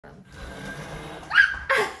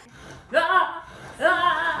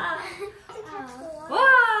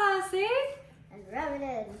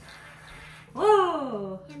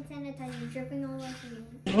Whoa! Hand sanitizer dripping all over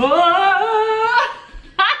me. Whoa!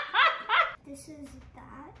 This is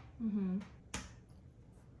that. Mm-hmm.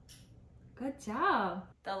 Good job.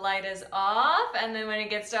 The light is off, and then when it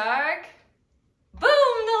gets dark, boom,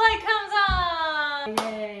 the light comes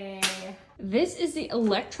on! Yay! This is the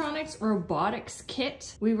electronics robotics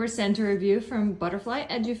kit we were sent a review from Butterfly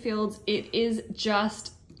EduFields. It is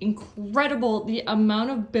just incredible the amount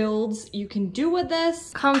of builds you can do with this.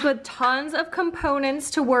 Comes with tons of components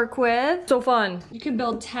to work with. So fun. You can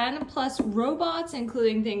build 10 plus robots,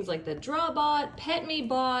 including things like the Drawbot, Pet Me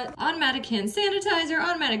Bot, automatic hand sanitizer,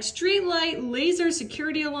 automatic street light, laser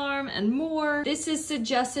security alarm, and more. This is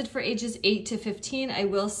suggested for ages 8 to 15. I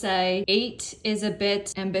will say 8 is a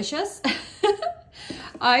bit ambitious.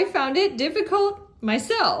 I found it difficult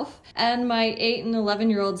myself, and my 8 and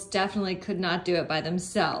 11-year-olds definitely could not do it by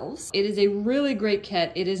themselves. It is a really great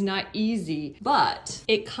kit. It is not easy, but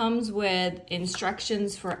it comes with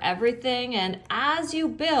instructions for everything, and as you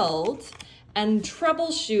build and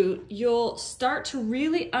troubleshoot, you'll start to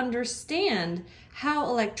really understand how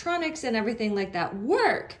electronics and everything like that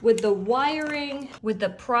work with the wiring, with the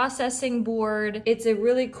processing board. It's a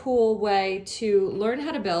really cool way to learn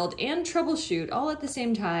how to build and troubleshoot all at the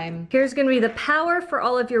same time. Here's gonna be the power for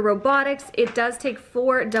all of your robotics. It does take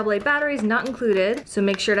 4 AA batteries, not included, so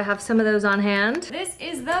make sure to have some of those on hand. This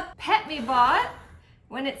is the Pet Me Bot.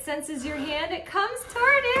 When it senses your hand, it comes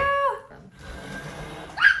toward you.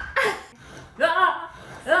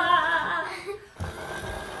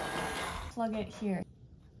 Plug it here.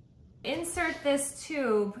 Insert this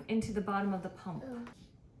tube into the bottom of the pump.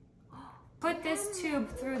 Put this tube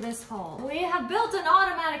through this hole. We have built an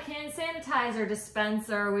automatic hand sanitizer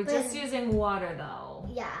dispenser. We're just using water though.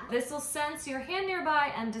 Yeah. This will sense your hand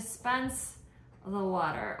nearby and dispense the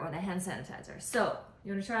water or the hand sanitizer. So,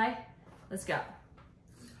 you wanna try? Let's go.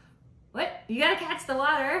 What? You gotta catch the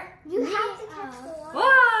water. You have to catch the water.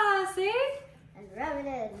 Whoa, see? And rub it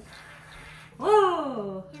in.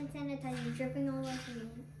 Whoa! Hand sanitizer dripping all over me.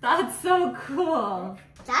 That's so cool.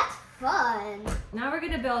 That's fun. Now we're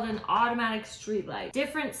gonna build an automatic street light.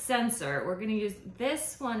 Different sensor. We're gonna use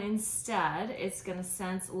this one instead. It's gonna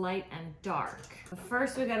sense light and dark. But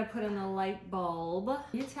first we gotta put in the light bulb.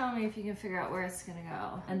 You tell me if you can figure out where it's gonna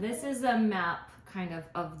go. And this is the map kind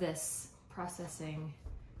of this processing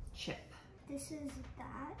chip. This is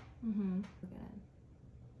that. Mm-hmm. Look at it.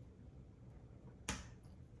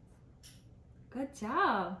 Good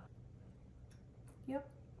job. Yep.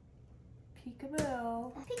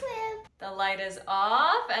 Peekaboo. Peekaboo. The light is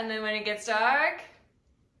off, and then when it gets dark,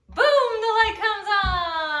 boom, the light comes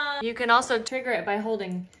on. You can also trigger it by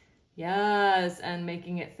holding yes and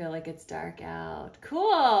making it feel like it's dark out.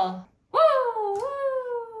 Cool. Woo,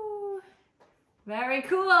 woo. Very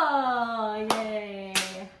cool. Yay.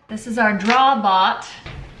 This is our Drawbot.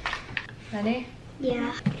 Ready?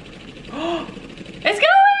 Yeah. It's going!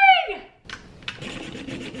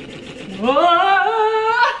 Whoa!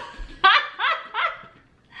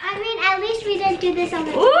 I mean, at least we didn't do this on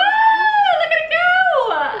the. Whoa! Look at it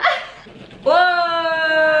go!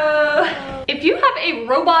 Whoa! If you have a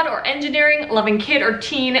robot or engineering loving kid or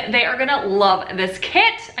teen, they are gonna love this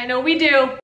kit. I know we do.